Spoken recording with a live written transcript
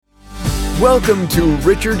Welcome to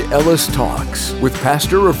Richard Ellis Talks with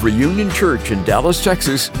pastor of Reunion Church in Dallas,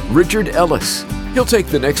 Texas, Richard Ellis. He'll take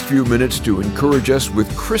the next few minutes to encourage us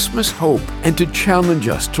with Christmas hope and to challenge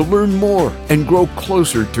us to learn more and grow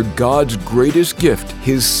closer to God's greatest gift,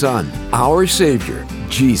 His Son, our Savior,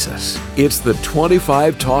 Jesus. It's the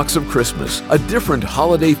 25 Talks of Christmas, a different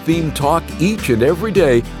holiday-themed talk each and every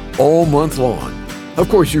day, all month long. Of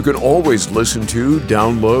course, you can always listen to,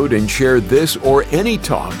 download, and share this or any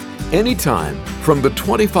talk anytime from the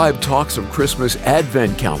 25 Talks of Christmas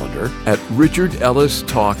Advent Calendar at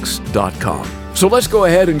richardellistalks.com. So let's go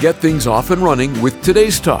ahead and get things off and running with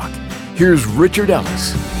today's talk. Here's Richard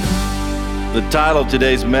Ellis. The title of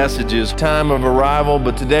today's message is Time of Arrival,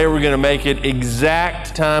 but today we're going to make it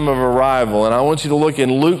exact time of arrival. And I want you to look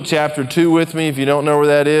in Luke chapter 2 with me if you don't know where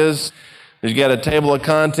that is. You've got a table of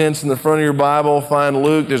contents in the front of your Bible. Find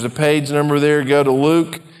Luke. There's a page number there. Go to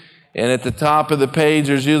Luke. And at the top of the page,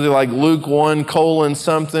 there's usually like Luke 1,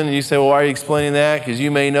 something. And you say, well, why are you explaining that? Because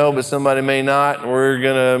you may know, but somebody may not. And we're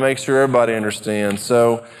going to make sure everybody understands.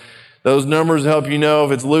 So those numbers help you know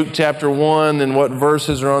if it's Luke chapter 1, then what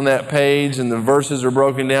verses are on that page. And the verses are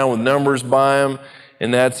broken down with numbers by them.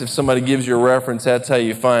 And that's if somebody gives you a reference, that's how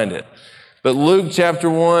you find it. But Luke chapter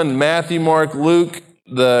 1, Matthew, Mark, Luke,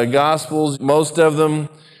 the Gospels, most of them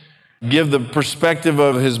give the perspective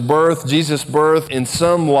of his birth, Jesus' birth, in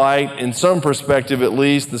some light, in some perspective at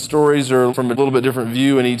least. The stories are from a little bit different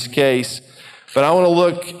view in each case. But I want to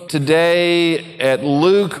look today at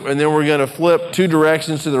Luke, and then we're going to flip two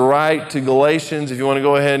directions to the right to Galatians. If you want to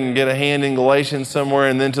go ahead and get a hand in Galatians somewhere,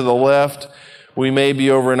 and then to the left, we may be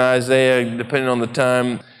over in Isaiah, depending on the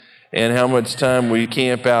time and how much time we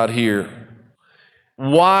camp out here.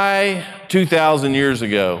 Why 2,000 years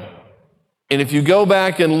ago? And if you go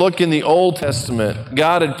back and look in the Old Testament,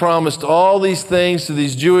 God had promised all these things to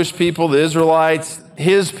these Jewish people, the Israelites,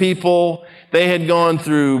 His people. They had gone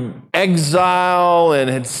through exile and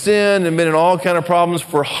had sinned and been in all kind of problems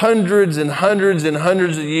for hundreds and hundreds and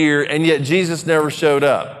hundreds of years, and yet Jesus never showed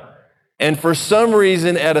up. And for some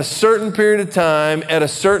reason, at a certain period of time, at a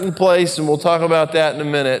certain place, and we'll talk about that in a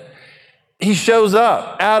minute, He shows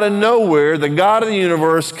up out of nowhere. The God of the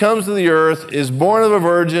universe comes to the earth, is born of a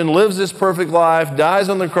virgin, lives this perfect life, dies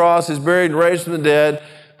on the cross, is buried and raised from the dead.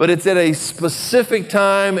 But it's at a specific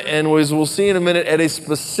time, and as we'll see in a minute, at a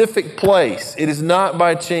specific place. It is not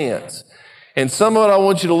by chance. And some of what I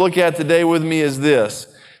want you to look at today with me is this.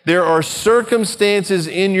 There are circumstances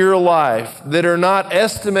in your life that are not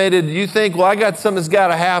estimated. You think, well, I got something that's got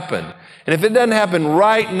to happen. And if it doesn't happen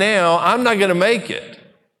right now, I'm not going to make it.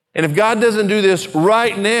 And if God doesn't do this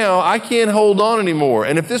right now, I can't hold on anymore.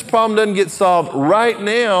 And if this problem doesn't get solved right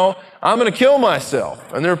now, I'm going to kill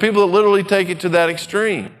myself. And there are people that literally take it to that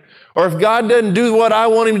extreme. Or if God doesn't do what I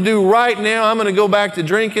want Him to do right now, I'm going to go back to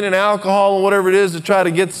drinking and alcohol and whatever it is to try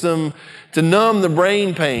to get to numb the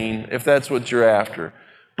brain pain, if that's what you're after.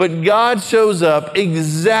 But God shows up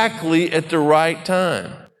exactly at the right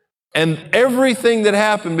time. And everything that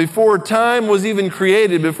happened before time was even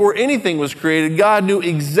created, before anything was created, God knew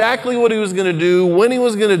exactly what He was going to do, when He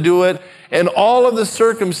was going to do it, and all of the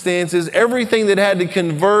circumstances, everything that had to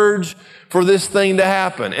converge for this thing to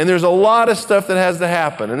happen. And there's a lot of stuff that has to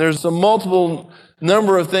happen. And there's a multiple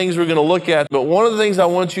number of things we're going to look at. But one of the things I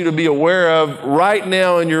want you to be aware of right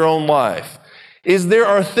now in your own life is there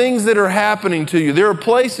are things that are happening to you. There are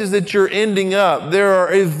places that you're ending up. There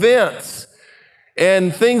are events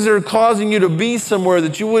and things that are causing you to be somewhere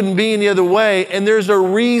that you wouldn't be any other way, and there's a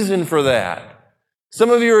reason for that. Some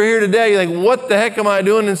of you are here today, you're like, what the heck am I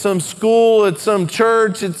doing in some school, at some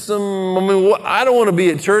church, I don't want to be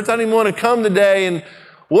at church, I don't even want to come today, and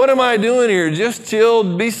what am I doing here? Just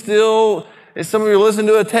chill, be still. And some of you are listening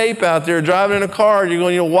to a tape out there, driving in a car, and you're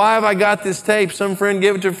going, why have I got this tape? Some friend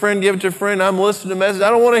gave it to a friend, gave it to a friend, I'm listening to a message, I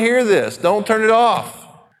don't want to hear this. Don't turn it off.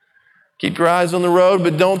 Keep your eyes on the road,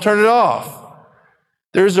 but don't turn it off.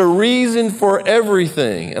 There's a reason for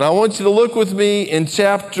everything. And I want you to look with me in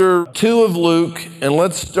chapter 2 of Luke, and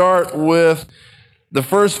let's start with the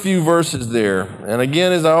first few verses there. And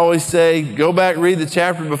again, as I always say, go back, read the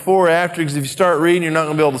chapter before or after, because if you start reading, you're not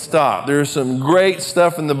going to be able to stop. There's some great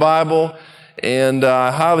stuff in the Bible, and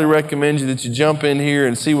I highly recommend you that you jump in here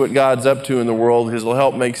and see what God's up to in the world, because it'll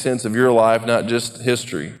help make sense of your life, not just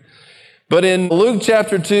history. But in Luke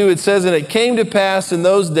chapter 2, it says, and it came to pass in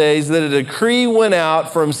those days that a decree went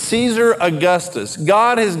out from Caesar Augustus.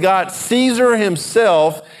 God has got Caesar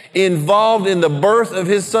himself involved in the birth of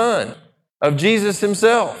his son, of Jesus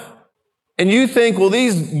himself. And you think, well,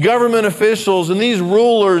 these government officials and these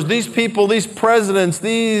rulers, these people, these presidents,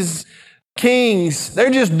 these Kings, they're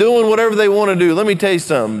just doing whatever they want to do. Let me tell you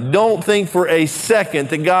something. Don't think for a second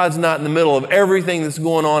that God's not in the middle of everything that's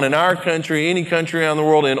going on in our country, any country around the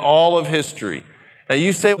world, in all of history. Now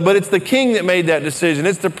you say, but it's the king that made that decision.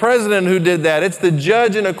 It's the president who did that. It's the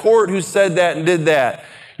judge in a court who said that and did that.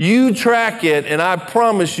 You track it, and I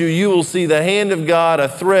promise you, you will see the hand of God, a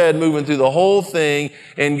thread moving through the whole thing,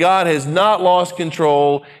 and God has not lost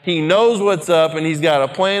control. He knows what's up, and He's got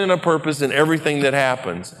a plan and a purpose in everything that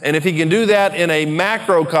happens. And if He can do that in a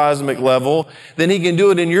macrocosmic level, then He can do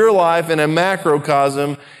it in your life in a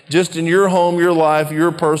macrocosm, just in your home, your life,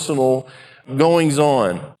 your personal goings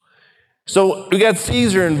on. So we got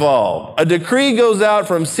Caesar involved. A decree goes out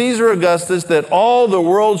from Caesar Augustus that all the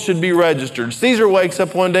world should be registered. Caesar wakes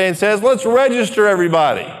up one day and says, let's register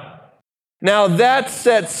everybody. Now that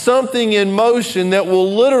sets something in motion that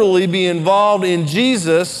will literally be involved in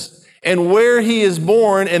Jesus and where He is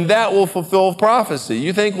born, and that will fulfill prophecy.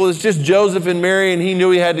 You think, well, it's just Joseph and Mary and he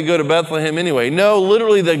knew he had to go to Bethlehem anyway. No,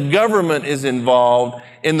 literally the government is involved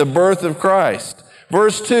in the birth of Christ.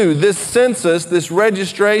 Verse 2, this census, this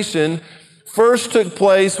registration, first took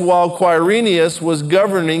place while Quirinius was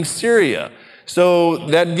governing Syria. So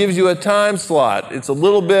that gives you a time slot. It's a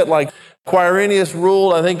little bit like Quirinius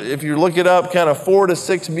ruled, I think if you look it up, kind of 4 to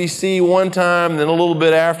 6 BC one time, then a little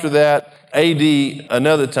bit after that, AD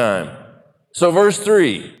another time. So verse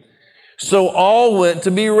 3, so all went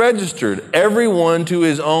to be registered, everyone to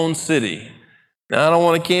his own city. Now I don't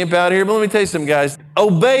want to camp out here, but let me tell you something, guys.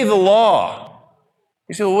 Obey the law.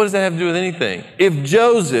 You say, well, what does that have to do with anything? If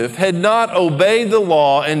Joseph had not obeyed the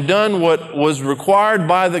law and done what was required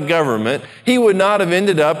by the government, he would not have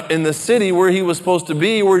ended up in the city where he was supposed to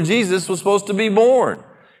be, where Jesus was supposed to be born.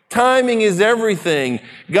 Timing is everything.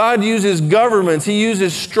 God uses governments. He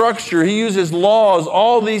uses structure. He uses laws,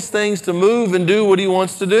 all these things to move and do what He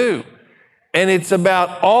wants to do. And it's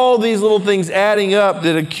about all these little things adding up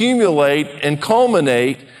that accumulate and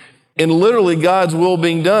culminate in literally God's will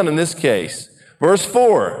being done in this case. Verse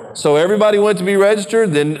 4, so everybody went to be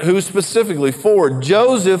registered, then who specifically? 4,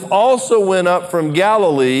 Joseph also went up from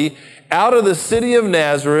Galilee out of the city of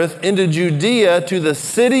Nazareth into Judea to the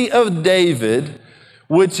city of David,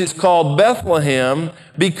 which is called Bethlehem,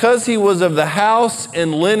 because he was of the house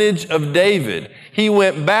and lineage of David. He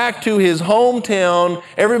went back to his hometown.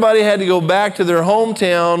 Everybody had to go back to their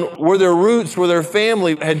hometown where their roots, where their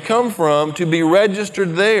family had come from, to be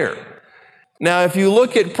registered there. Now, if you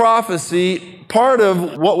look at prophecy, part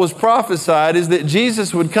of what was prophesied is that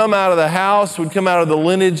Jesus would come out of the house, would come out of the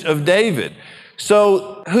lineage of David.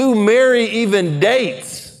 So who Mary even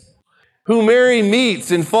dates, who Mary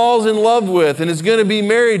meets and falls in love with and is going to be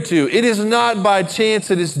married to, it is not by chance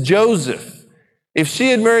that it's Joseph. If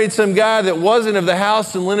she had married some guy that wasn't of the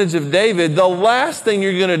house and lineage of David, the last thing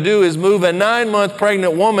you're going to do is move a 9-month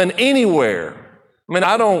pregnant woman anywhere. I mean,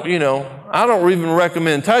 I don't even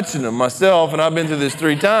recommend touching them myself, and I've been through this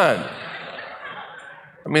 3 times.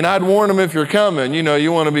 I mean, I'd warn them if you're coming,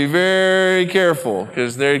 you want to be very careful,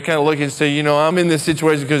 because they kind of look and say, I'm in this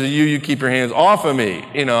situation because of you, you keep your hands off of me.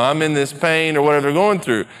 I'm in this pain or whatever they're going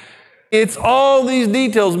through. It's all these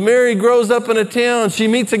details. Mary grows up in a town. She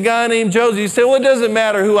meets a guy named Joseph. You say, well, it doesn't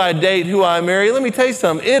matter who I date, who I marry. Let me tell you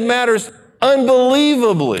something. It matters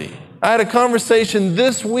unbelievably. I had a conversation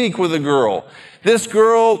this week with a girl. This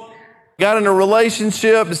girl got in a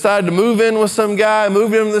relationship, decided to move in with some guy,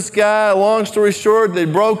 moved in with this guy. Long story short, they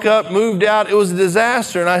broke up, moved out. It was a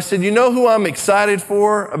disaster. And I said, you know who I'm excited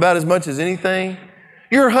for about as much as anything?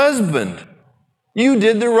 Your husband. You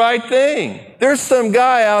did the right thing. There's some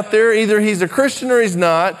guy out there, either he's a Christian or he's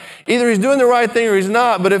not. Either he's doing the right thing or he's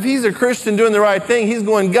not. But if he's a Christian doing the right thing, he's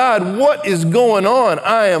going, God, what is going on?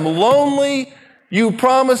 I am lonely. You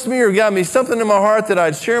promised me or got me something in my heart that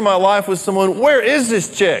I'd share my life with someone. Where is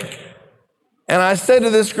this chick? And I said to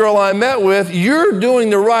this girl I met with, you're doing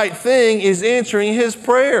the right thing is answering his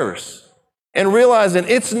prayers and realizing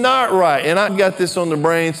it's not right. And I've got this on the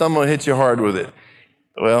brain, so I'm going to hit you hard with it.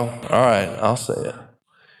 Well, all right, I'll say it.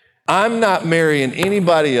 I'm not marrying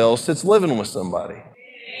anybody else that's living with somebody.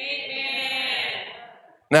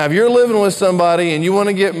 Now, if you're living with somebody and you want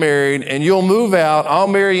to get married and you'll move out, I'll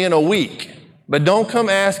marry you in a week. But don't come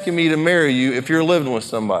asking me to marry you if you're living with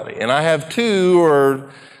somebody. And I have 2 or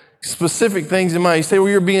specific things in mind. You say, well,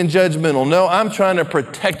 you're being judgmental. No, I'm trying to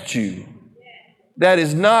protect you. That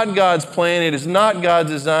is not God's plan. It is not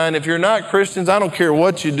God's design. If you're not Christians, I don't care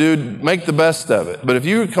what you do, make the best of it. But if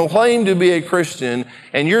you claim to be a Christian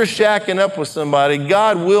and you're shacking up with somebody,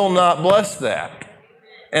 God will not bless that.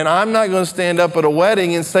 And I'm not going to stand up at a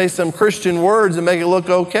wedding and say some Christian words and make it look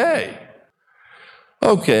okay.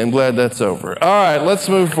 Okay, I'm glad that's over. All right, let's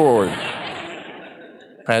move forward.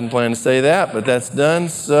 Hadn't planned to say that, but that's done.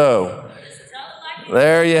 So,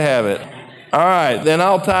 there you have it. All right, then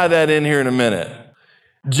I'll tie that in here in a minute.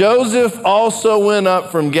 Joseph also went up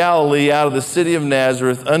from Galilee out of the city of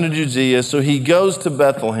Nazareth unto Judea. So he goes to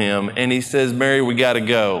Bethlehem and he says, Mary, we got to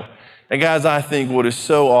go. And guys, I think what is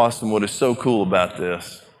so awesome, what is so cool about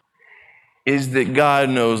this is that God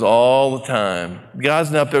knows all the time. God's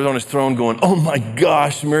not up there on his throne going, oh my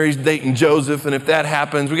gosh, Mary's dating Joseph. And if that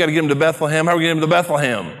happens, we got to get him to Bethlehem. How are we going to get him to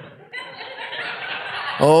Bethlehem?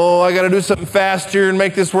 Oh, I got to do something faster and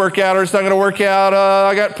make this work out, or it's not going to work out.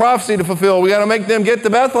 I got prophecy to fulfill. We got to make them get to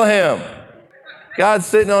Bethlehem. God's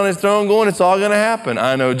sitting on his throne going, it's all going to happen.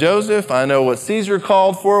 I know Joseph. I know what Caesar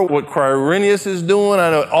called for, what Quirinius is doing.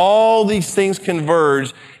 I know all these things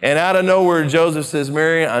converge. And out of nowhere, Joseph says,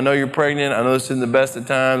 Mary, I know you're pregnant. I know this isn't the best of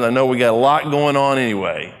times. I know we got a lot going on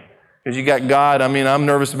anyway. Because you got God. I mean, I'm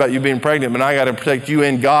nervous about you being pregnant, but I got to protect you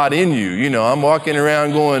and God in you. You know, I'm walking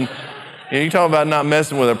around going, you talk about not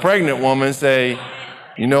messing with a pregnant woman, say,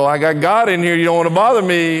 you know, I got God in here, you don't want to bother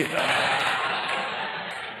me.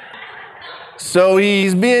 So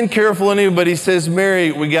he's being careful anyway, but he says,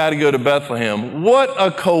 Mary, we got to go to Bethlehem. What a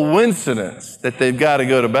coincidence that they've got to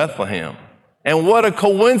go to Bethlehem. And what a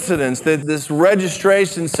coincidence that this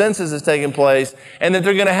registration census is taking place and that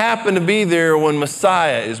they're going to happen to be there when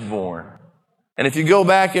Messiah is born. And if you go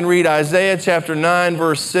back and read Isaiah chapter 9,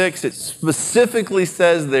 verse 6, it specifically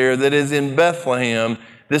says there that is in Bethlehem,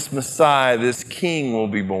 this Messiah, this King will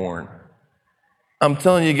be born. I'm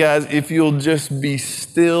telling you guys, if you'll just be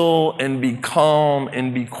still and be calm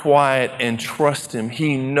and be quiet and trust him,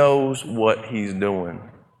 he knows what he's doing.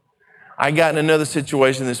 I got in another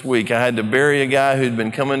situation this week. I had to bury a guy who'd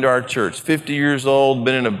been coming to our church, 50 years old,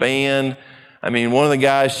 been in a band. I mean, one of the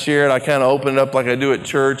guys shared, I kind of opened it up like I do at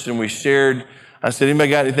church, and we shared. I said, anybody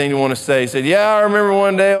got anything you want to say? He said, yeah, I remember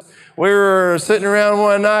one day we were sitting around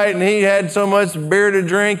one night and he had so much beer to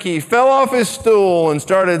drink, he fell off his stool and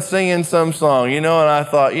started singing some song, you know, and I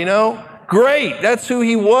thought, you know, great, that's who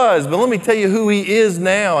he was. But let me tell you who he is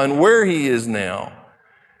now and where he is now.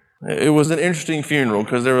 It was an interesting funeral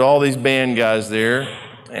because there were all these band guys there,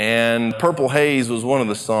 and Purple Haze was one of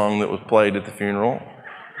the songs that was played at the funeral.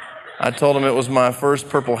 I told him it was my first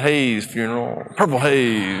Purple Haze funeral. Purple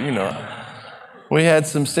Haze, you know. We had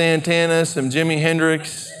some Santana, some Jimi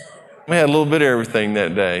Hendrix. We had a little bit of everything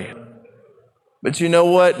that day. But you know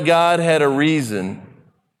what? God had a reason.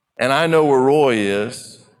 And I know where Roy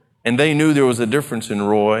is. And they knew there was a difference in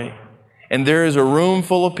Roy. And there is a room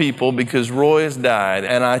full of people because Roy has died.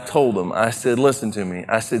 And I told them, I said, listen to me.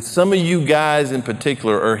 I said, some of you guys in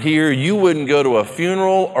particular are here. You wouldn't go to a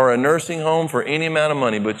funeral or a nursing home for any amount of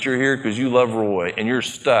money, but you're here because you love Roy and you're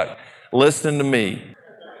stuck. Listen to me.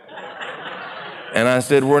 And I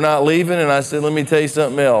said, we're not leaving. And I said, let me tell you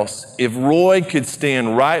something else. If Roy could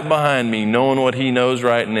stand right behind me knowing what he knows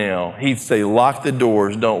right now, he'd say, lock the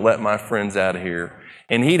doors, don't let my friends out of here.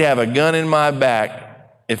 And he'd have a gun in my back,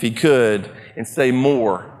 if he could, and say,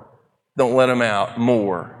 more. Don't let them out,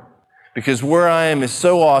 more. Because where I am is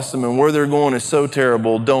so awesome and where they're going is so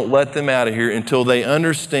terrible. Don't let them out of here until they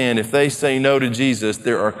understand if they say no to Jesus,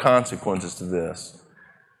 there are consequences to this.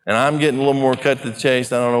 And I'm getting a little more cut to the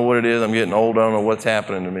chase. I don't know what it is. I'm getting old. I don't know what's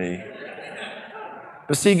happening to me.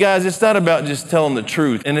 But see, guys, it's not about just telling the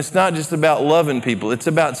truth. And it's not just about loving people. It's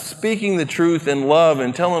about speaking the truth in love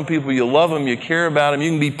and telling people you love them, you care about them. You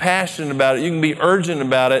can be passionate about it. You can be urgent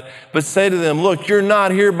about it. But say to them, look, you're not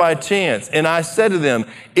here by chance. And I said to them,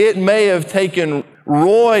 it may have taken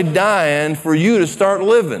Roy dying for you to start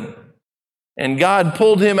living. And God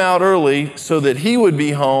pulled him out early so that he would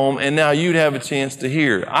be home, and now you'd have a chance to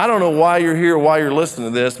hear. I don't know why you're here, why you're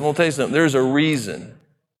listening to this. I'm going to tell you something. There's a reason.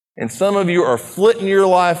 And some of you are flitting your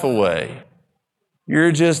life away.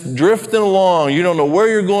 You're just drifting along. You don't know where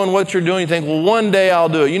you're going, what you're doing. You think, well, one day I'll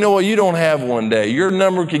do it. You know what? You don't have one day. Your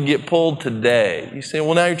number could get pulled today. You say,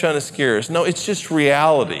 well, now you're trying to scare us. No, it's just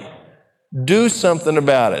reality. Do something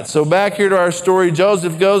about it. So back here to our story,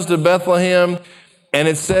 Joseph goes to Bethlehem. And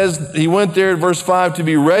it says he went there, verse 5, to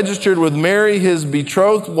be registered with Mary, his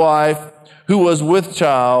betrothed wife, who was with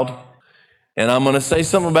child. And I'm going to say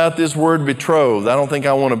something about this word betrothed. I don't think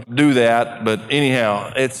I want to do that, but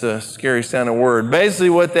anyhow, it's a scary sounding word. Basically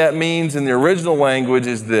what that means in the original language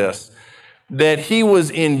is this, that he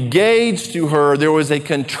was engaged to her. There was a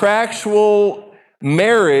contractual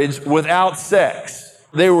marriage without sex.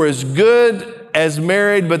 They were as good as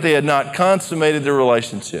married, but they had not consummated the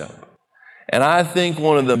relationship. And I think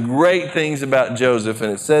one of the great things about Joseph,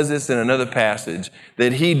 and it says this in another passage,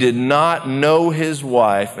 that he did not know his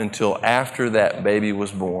wife until after that baby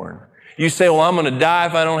was born. You say, well, I'm going to die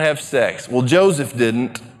if I don't have sex. Well, Joseph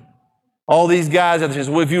didn't. All these guys out there say,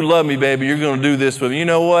 well, if you love me, baby, you're going to do this with me. You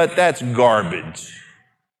know what? That's garbage.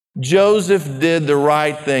 Joseph did the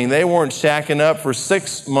right thing. They weren't shacking up for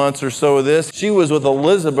 6 months or so of this. She was with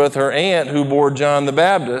Elizabeth, her aunt, who bore John the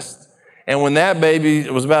Baptist. And when that baby,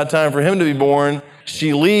 it was about time for him to be born,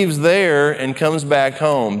 she leaves there and comes back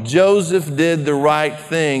home. Joseph did the right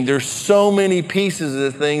thing. There's so many pieces of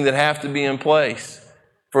the thing that have to be in place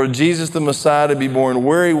for Jesus the Messiah to be born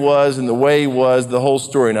where he was and the way he was, the whole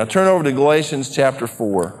story. Now turn over to Galatians chapter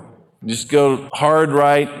 4. Just go hard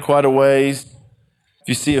right quite a ways. If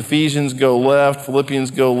you see Ephesians, go left.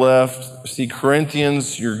 Philippians, go left. If you see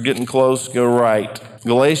Corinthians, you're getting close, go right.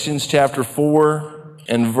 Galatians chapter 4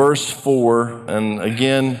 and verse 4. And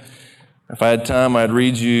again, if I had time, I'd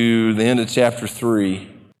read you the end of chapter 3.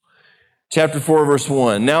 Chapter 4, verse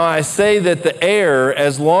 1. Now I say that the heir,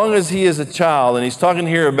 as long as he is a child, and he's talking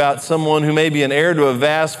here about someone who may be an heir to a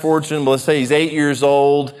vast fortune, but let's say he's 8 years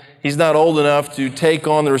old, he's not old enough to take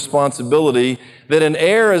on the responsibility, that an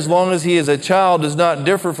heir, as long as he is a child, does not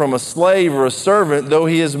differ from a slave or a servant, though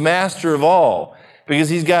he is master of all. Because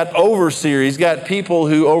he's got overseer, he's got people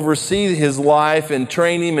who oversee his life and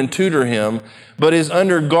train him and tutor him, but is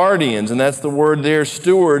under guardians, and that's the word there,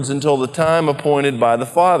 stewards, until the time appointed by the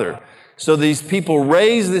father. So these people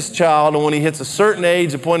raise this child, and when he hits a certain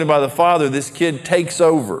age appointed by the father, this kid takes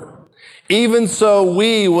over. Even so,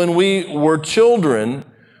 we, when we were children,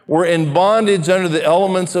 were in bondage under the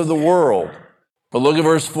elements of the world. But look at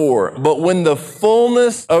verse 4. But when the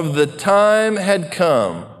fullness of the time had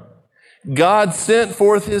come, God sent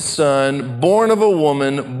forth his son, born of a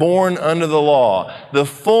woman, born under the law. The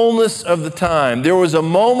fullness of the time. There was a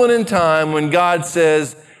moment in time when God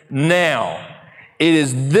says, now. It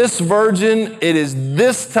is this virgin, it is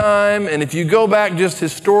this time, and if you go back just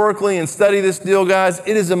historically and study this deal, guys,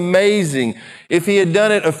 it is amazing. If he had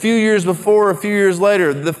done it a few years before, a few years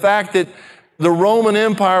later, the fact that the Roman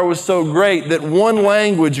Empire was so great that one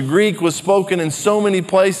language, Greek, was spoken in so many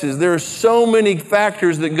places. There are so many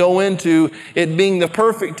factors that go into it being the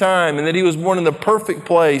perfect time and that he was born in the perfect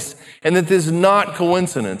place and that this is not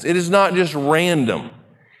coincidence. It is not just random.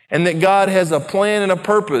 And that God has a plan and a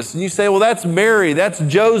purpose. And you say, well, that's Mary, that's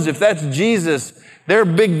Joseph, that's Jesus. They're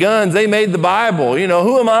big guns. They made the Bible. You know,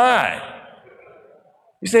 who am I?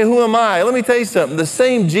 You say, who am I? Let me tell you something. The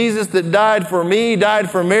same Jesus that died for me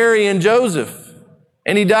died for Mary and Joseph.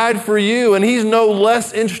 And he died for you. And he's no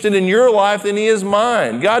less interested in your life than he is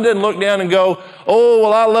mine. God doesn't look down and go, oh,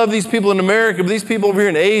 well, I love these people in America, but these people over here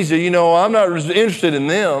in Asia, you know, I'm not interested in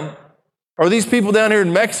them. Or these people down here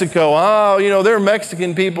in Mexico, oh, you know, they're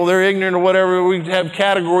Mexican people, they're ignorant or whatever. We have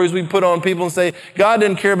categories we put on people and say, God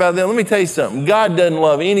doesn't care about them. Let me tell you something. God doesn't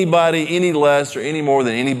love anybody any less or any more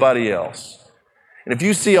than anybody else. And if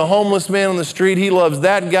you see a homeless man on the street, he loves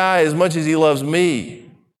that guy as much as he loves me.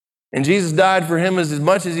 And Jesus died for him as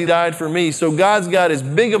much as he died for me. So God's got as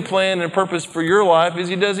big a plan and purpose for your life as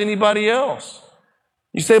he does anybody else.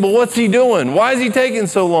 You say, but what's he doing? Why is he taking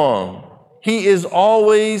so long? He is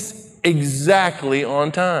always exactly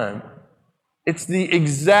on time. It's the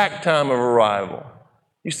exact time of arrival.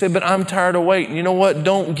 You say, but I'm tired of waiting. You know what?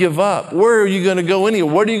 Don't give up. Where are you going to go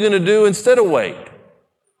anyway? What are you going to do instead of wait?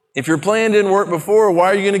 If your plan didn't work before, why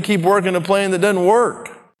are you going to keep working a plan that doesn't work?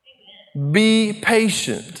 Be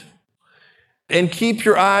patient and keep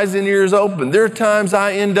your eyes and ears open. There are times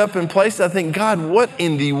I end up in places I think, God, what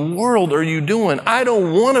in the world are you doing? I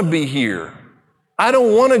don't want to be here. I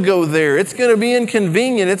don't want to go there. It's going to be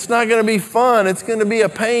inconvenient. It's not going to be fun. It's going to be a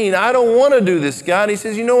pain. I don't want to do this, God. He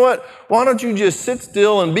says, you know what? Why don't you just sit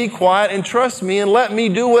still and be quiet and trust me and let me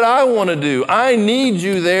do what I want to do? I need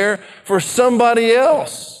you there for somebody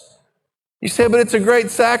else. You say, but it's a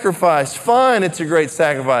great sacrifice. Fine, it's a great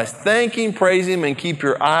sacrifice. Thank him, praise him, and keep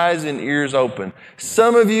your eyes and ears open.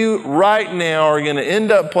 Some of you right now are going to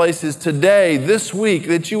end up places today, this week,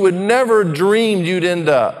 that you would never dreamed you'd end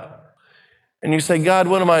up. And you say, God,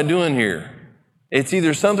 what am I doing here? It's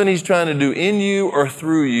either something he's trying to do in you or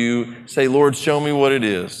through you. Say, Lord, show me what it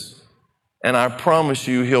is. And I promise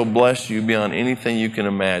you, he'll bless you beyond anything you can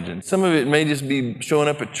imagine. Some of it may just be showing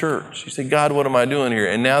up at church. You say, God, what am I doing here?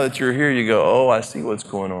 And now that you're here, you go, oh, I see what's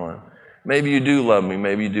going on. Maybe you do love me.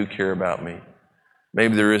 Maybe you do care about me.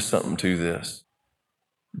 Maybe there is something to this.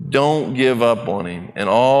 Don't give up on him. And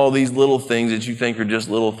all these little things that you think are just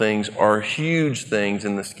little things are huge things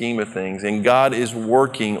in the scheme of things. And God is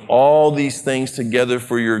working all these things together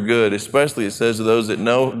for your good, especially it says to those that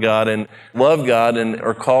know God and love God and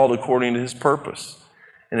are called according to his purpose.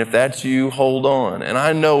 And if that's you, hold on. And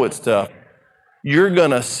I know it's tough. You're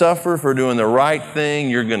going to suffer for doing the right thing.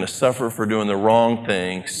 You're going to suffer for doing the wrong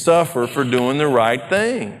thing. Suffer for doing the right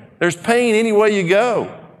thing. There's pain any way you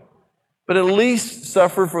go. but at least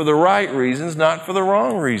suffer for the right reasons, not for the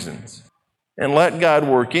wrong reasons. And let God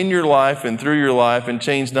work in your life and through your life and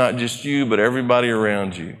change not just you, but everybody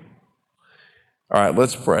around you. All right,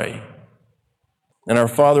 let's pray. And our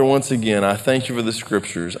Father, once again, I thank you for the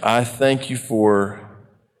scriptures. I thank you for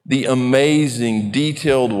the amazing,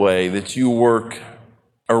 detailed way that you work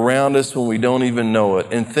around us when we don't even know it,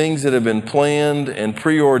 and things that have been planned and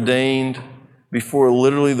preordained before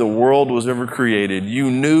literally the world was ever created. You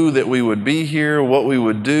knew that we would be here, what we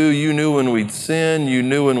would do. You knew when we'd sin. You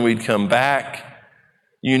knew when we'd come back.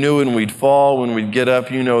 You knew when we'd fall, when we'd get up.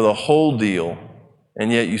 You know the whole deal,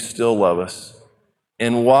 and yet you still love us.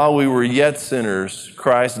 And while we were yet sinners,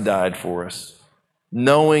 Christ died for us,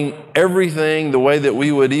 knowing everything, the way that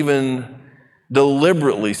we would even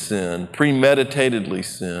deliberately sin, premeditatedly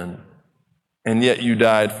sin, and yet you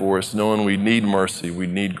died for us, knowing we'd need mercy, we'd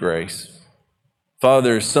need grace.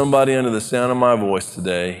 Father, there's somebody under the sound of my voice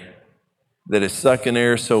today that is sucking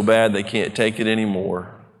air so bad they can't take it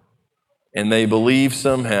anymore, and they believe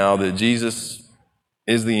somehow that Jesus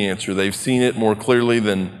is the answer. They've seen it more clearly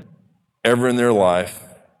than ever in their life,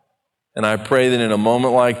 and I pray that in a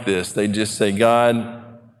moment like this, they just say, God,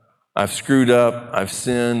 I've screwed up, I've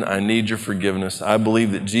sinned, I need your forgiveness. I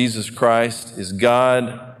believe that Jesus Christ is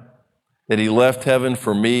God, that he left heaven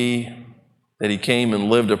for me, that he came and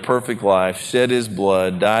lived a perfect life, shed his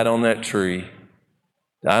blood, died on that tree,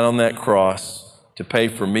 died on that cross to pay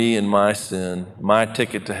for me and my sin, my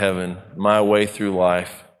ticket to heaven, my way through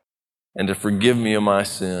life, and to forgive me of my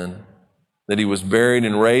sin, that he was buried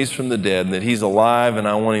and raised from the dead, and that he's alive, and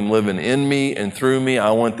I want him living in me and through me.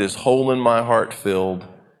 I want this hole in my heart filled.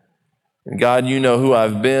 And God, you know who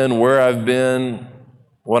I've been, where I've been,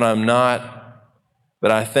 what I'm not.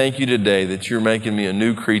 But I thank you today that you're making me a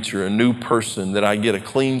new creature, a new person, that I get a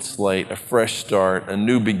clean slate, a fresh start, a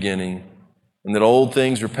new beginning, and that old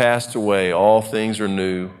things are passed away, all things are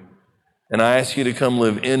new. And I ask you to come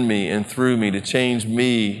live in me and through me, to change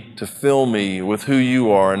me, to fill me with who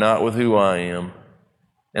you are, not with who I am.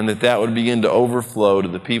 And that would begin to overflow to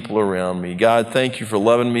the people around me. God, thank you for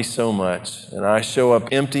loving me so much. And I show up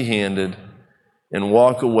empty-handed and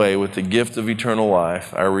walk away with the gift of eternal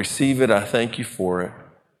life. I receive it. I thank you for it.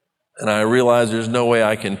 And I realize there's no way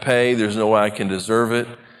I can pay. There's no way I can deserve it.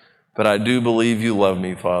 But I do believe you love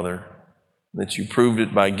me, Father, that you proved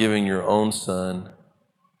it by giving your own Son.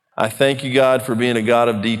 I thank you, God, for being a God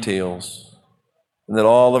of details, and that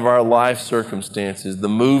all of our life circumstances, the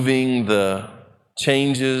moving, the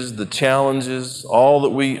changes, the challenges, all that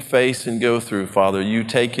we face and go through, Father, you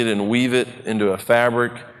take it and weave it into a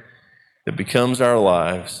fabric that becomes our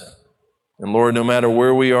lives. And Lord, no matter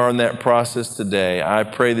where we are in that process today, I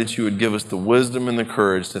pray that you would give us the wisdom and the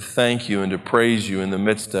courage to thank you and to praise you in the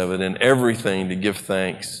midst of it, and everything to give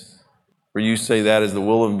thanks. For you say that is the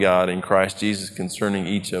will of God in Christ Jesus concerning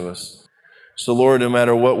each of us. So Lord, no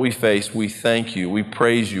matter what we face, we thank you, we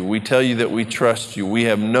praise you, we tell you that we trust you. We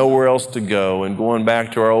have nowhere else to go, and going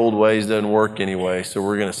back to our old ways doesn't work anyway. So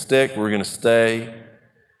we're going to stick, we're going to stay,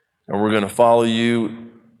 and we're going to follow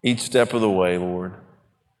you each step of the way, Lord.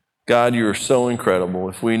 God, you are so incredible.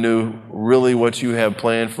 If we knew really what you have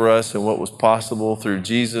planned for us and what was possible through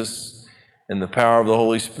Jesus and the power of the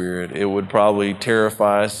Holy Spirit, it would probably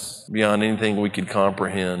terrify us beyond anything we could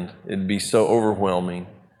comprehend. It'd be so overwhelming.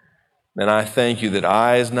 And I thank you that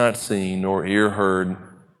eye has not seen, nor ear heard,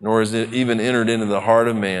 nor has it even entered into the heart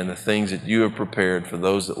of man the things that you have prepared for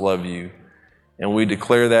those that love you. And we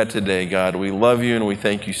declare that today, God. We love you, and we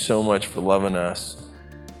thank you so much for loving us.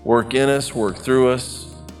 Work in us, work through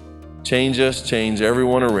us, change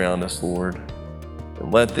everyone around us, Lord.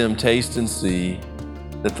 And let them taste and see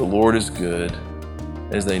that the Lord is good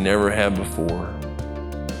as they never have before.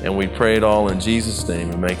 And we pray it all in Jesus' name,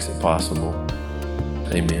 and makes it possible.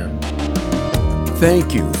 Amen.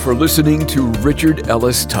 Thank you for listening to Richard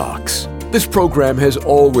Ellis Talks. This program has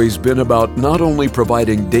always been about not only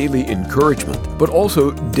providing daily encouragement, but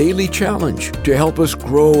also daily challenge to help us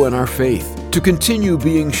grow in our faith, to continue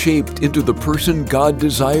being shaped into the person God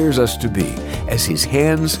desires us to be as His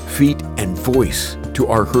hands, feet, and voice to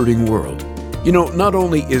our hurting world. You know, not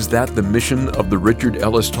only is that the mission of the Richard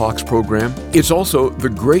Ellis Talks program, it's also the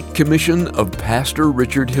great commission of Pastor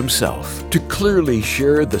Richard himself to clearly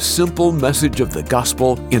share the simple message of the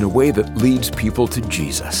gospel in a way that leads people to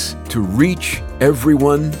Jesus, to reach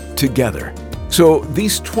everyone together. So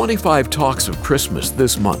these 25 talks of Christmas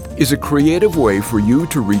this month is a creative way for you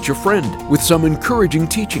to reach a friend with some encouraging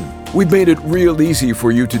teaching. We've made it real easy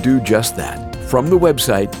for you to do just that. From the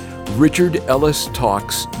website,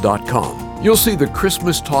 richardellistalks.com. You'll see the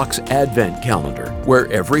Christmas Talks Advent Calendar,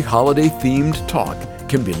 where every holiday-themed talk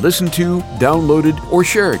can be listened to, downloaded, or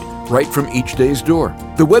shared right from each day's door.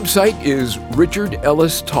 The website is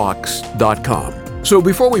richardellistalks.com. So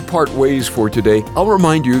before we part ways for today, I'll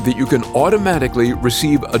remind you that you can automatically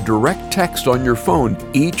receive a direct text on your phone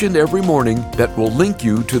each and every morning that will link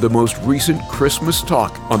you to the most recent Christmas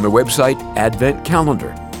talk on the website Advent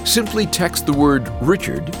Calendar. Simply text the word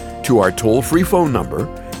Richard to our toll-free phone number,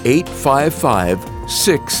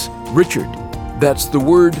 855-6-RICHARD. That's the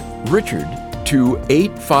word Richard to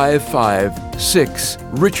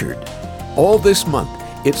 855-6-RICHARD. All this month,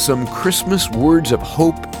 it's some Christmas words of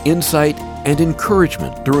hope, insight, and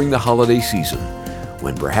encouragement during the holiday season,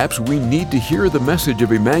 when perhaps we need to hear the message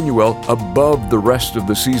of Emmanuel above the rest of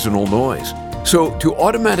the seasonal noise. So to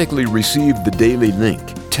automatically receive the daily link,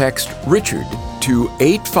 text Richard to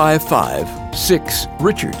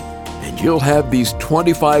 855-6-RICHARD, and you'll have these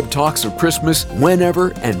 25 talks of Christmas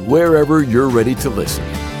whenever and wherever you're ready to listen.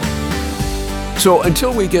 So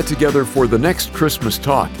until we get together for the next Christmas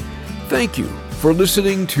talk, thank you for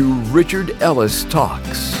listening to Richard Ellis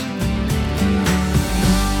Talks.